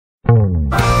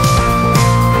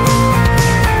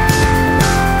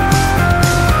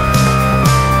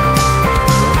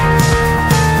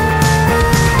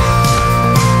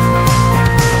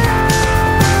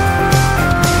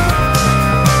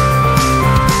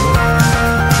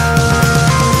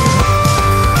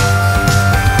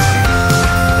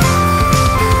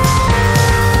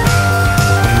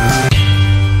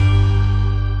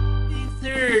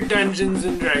Dungeons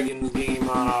and Dragons game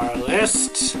on our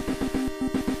list.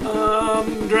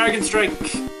 Dragon Strike.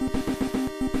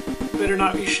 Better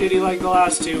not be shitty like the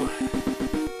last two.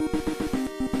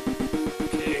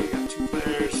 Okay, got 2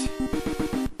 players.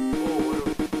 Oh,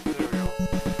 there we go.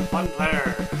 1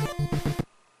 player.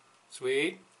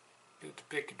 Sweet. Get to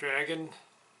pick a dragon.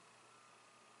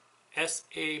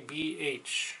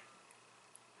 SABH.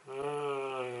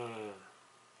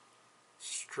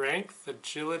 Strength,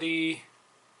 agility,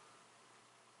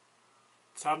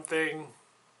 something,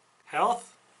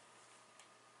 health?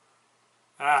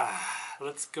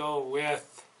 Let's go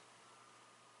with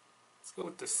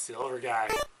the silver guy.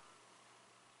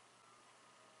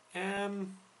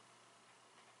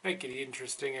 Make it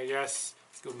interesting, I guess.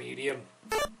 Let's go medium.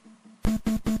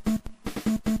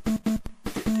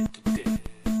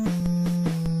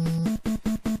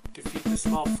 Defeat the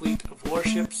small fleet of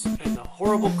warships and the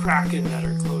horrible kraken that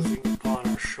are closing upon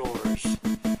our shores.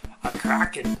 A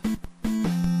kraken.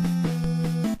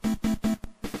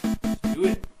 Do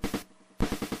it.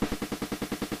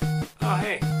 Oh,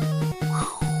 hey.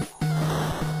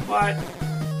 What?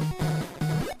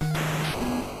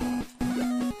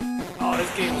 Oh,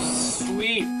 this game is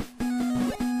sweet.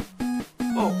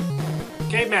 Oh,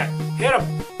 caveman, hit him.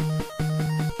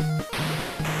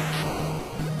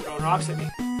 Throwing rocks at me.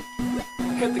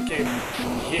 Hit the caveman.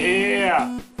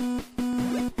 Yeah.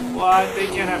 What? They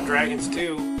can't have dragons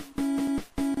too.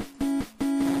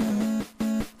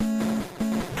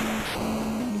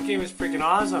 This game is freaking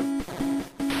awesome.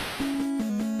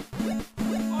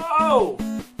 Whoa!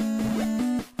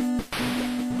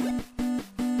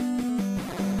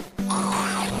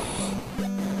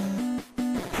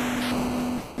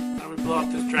 How do we blow up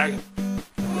this dragon?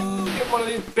 Ooh, get one of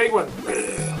these big ones.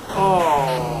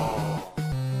 Oh.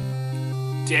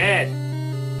 Dead.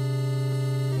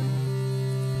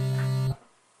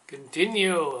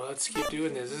 Continue. Let's keep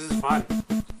doing this. This is fun.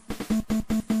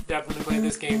 Definitely play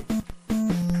this game.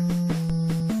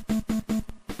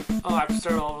 Oh, I have to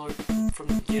start all over from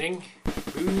the beginning.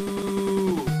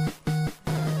 Ooh.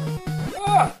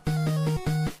 Ah.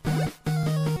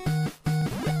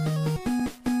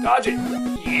 Dodge it.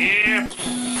 Yeah.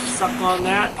 Suck on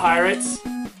that, pirates.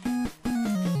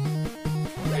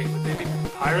 Wait, would they be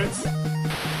pirates?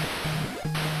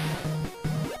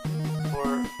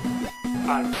 Or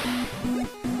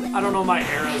I don't know my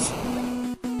eras.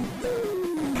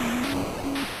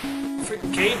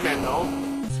 Freaking cavemen though.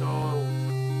 So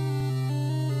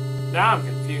now I'm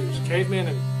confused. Cavemen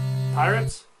and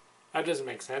pirates? That doesn't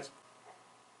make sense.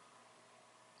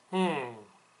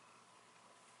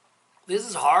 This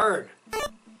is hard.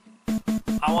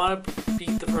 I want to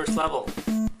beat the first level.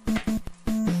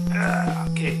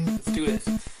 Okay, let's do this.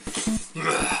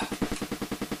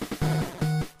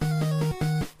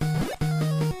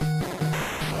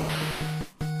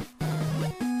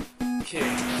 Okay,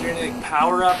 is there any like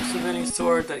power-ups of any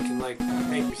sort that can like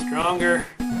make me stronger?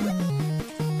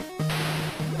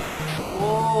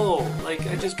 Whoa, like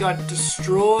I just got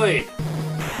destroyed.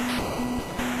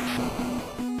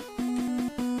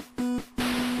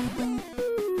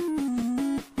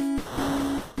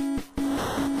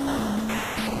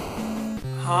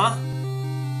 Huh?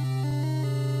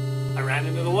 I ran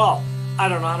into the wall. I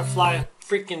don't know how to fly a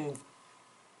freaking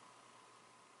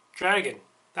dragon.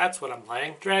 That's what I'm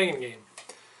playing. Dragon game.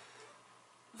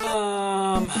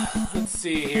 Let's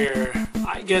see here.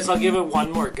 I guess I'll give it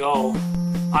one more go.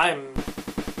 I'm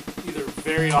either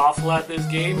very awful at this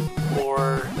game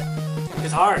or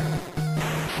it's hard.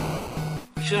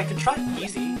 Actually, I could try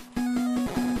easy.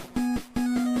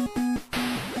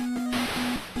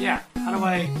 Yeah, how do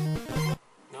I...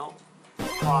 No.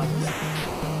 Pause.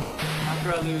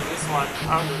 After I lose this one,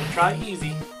 I'm gonna try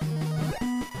easy.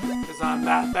 Because I'm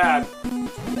that bad.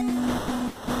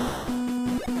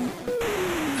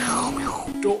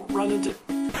 Don't run into...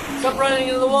 Stop running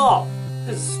into the wall!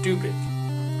 This is stupid.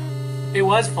 It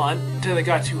was fun until it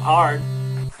got too hard.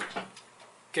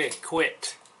 Okay,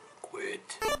 quit.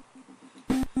 Quit.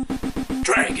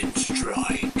 Dragon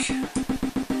Strike. You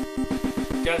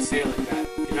gotta say it like that.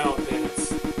 You know, then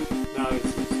it's... No,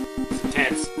 it's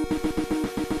intense.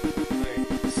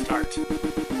 Okay, start.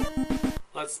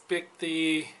 Let's pick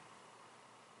the...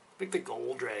 Pick the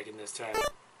gold dragon this time.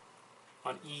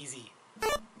 On easy.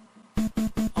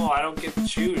 I don't get to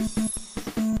choose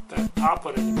that top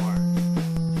one anymore.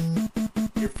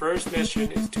 Your first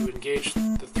mission is to engage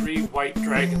the 3 white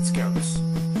dragon scouts.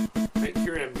 Make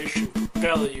your ambition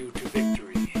propel you to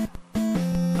victory.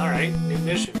 Alright, new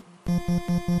mission.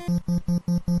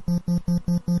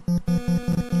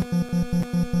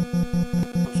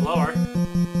 Much lower.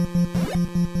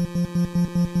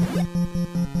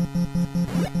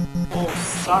 Oh,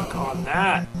 suck on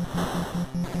that.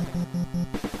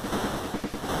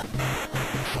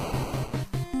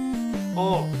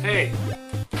 Oh, hey.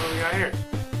 What do we got here?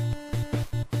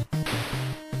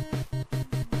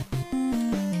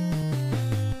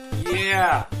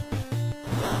 Yeah.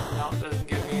 No, it doesn't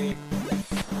give me any.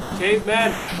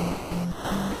 Cavemen!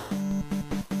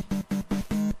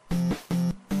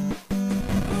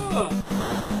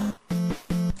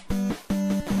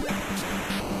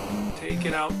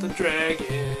 Taking out the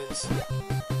dragons.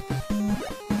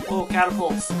 Oh,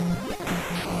 catapults.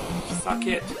 Suck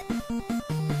it.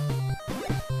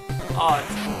 Oh,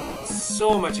 it's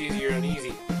so much easier and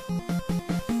easy.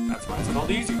 That's why it's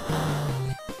called easy.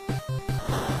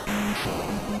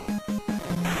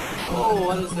 Oh,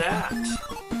 what is that?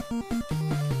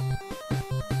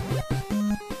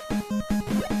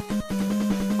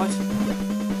 What?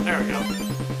 There we go.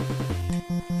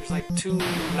 There's like 2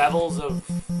 levels of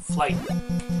flight.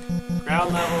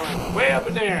 Ground level and way up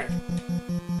in there.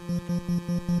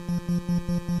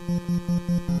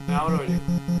 Now what do I do?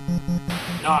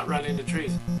 Not run into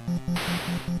trees.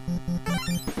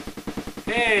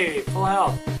 Hey, full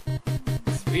health.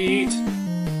 Sweet.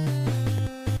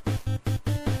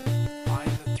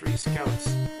 Find the 3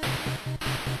 scouts.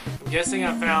 I'm guessing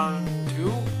I found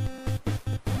 2.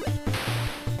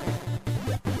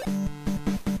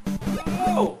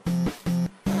 Oh!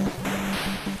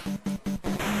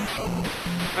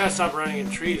 I gotta stop running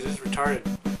in trees. It's retarded.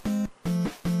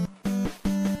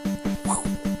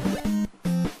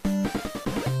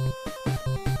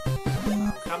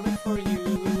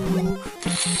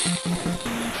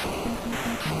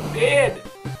 Dead!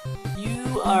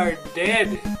 You are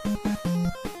dead!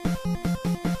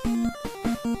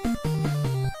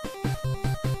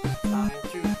 Flying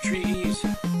through the trees.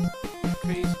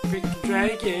 Crazy freaking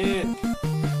dragon!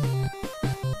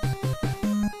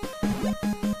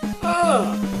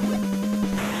 Oh!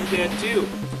 You dead too.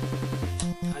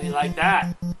 How do you like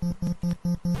that?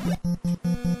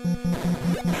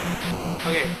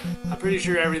 Okay, I'm pretty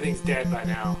sure everything's dead by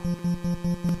now.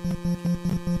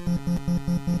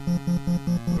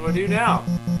 What do I do now?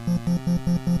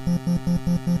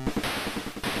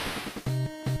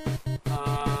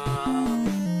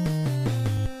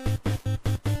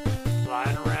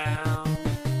 Flying around.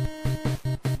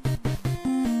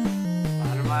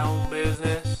 Minding my own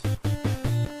business.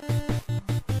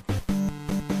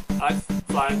 I like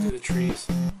flying through the trees.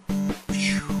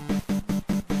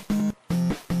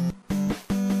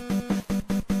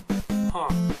 Huh.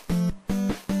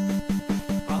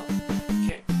 Well,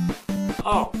 okay.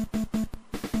 Oh.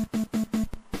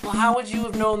 Well, how would you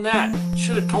have known that?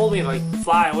 Should have told me to, like,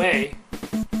 fly away.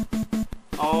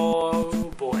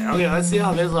 Oh, boy. Okay, let's see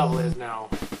how this level is now.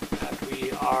 That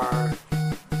we are...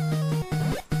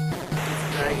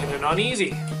 dragging it on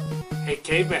easy. Hey,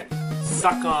 caveman.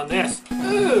 Suck on this.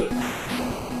 Ugh.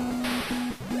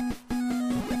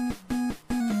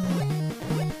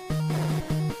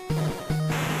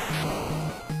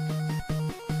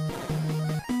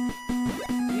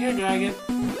 Here, dragon.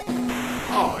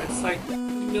 Oh, it's like a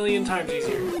million times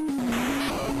easier.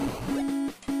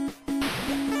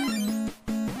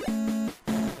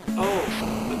 Oh,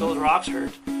 but those rocks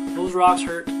hurt. Those rocks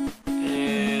hurt,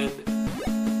 and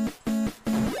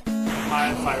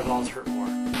my fireballs hurt more.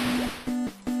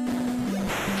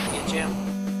 Yeah, Jim.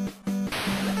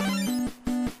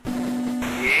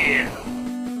 Yeah.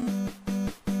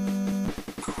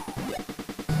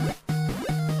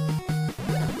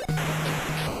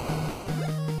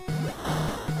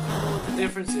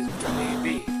 Differences between A and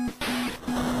B.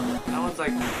 That one's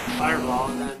like fireball,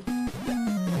 and then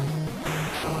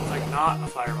that one's like not a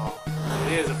fireball.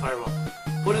 It is a fireball.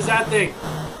 What is that thing?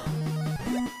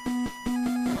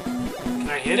 Can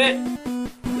I hit it?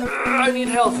 I need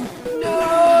health.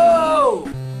 No!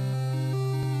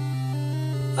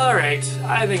 Alright,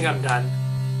 I think I'm done.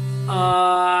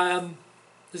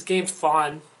 This game's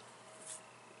fun.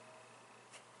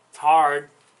 It's hard.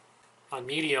 On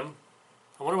medium.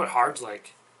 I wonder what hard's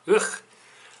like. Ugh.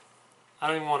 I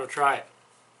don't even want to try it.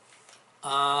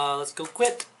 Let's go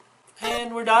quit.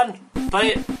 And we're done. Play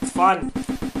it. It's fun.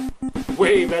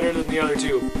 Way better than the other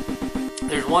 2.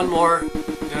 There's one more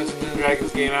Dungeons &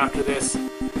 Dragons game after this.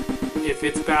 If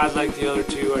it's bad like the other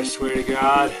 2, I swear to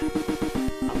God,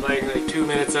 I'm playing like 2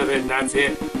 minutes of it and that's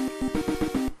it.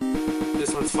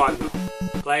 This one's fun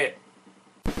though. Play it.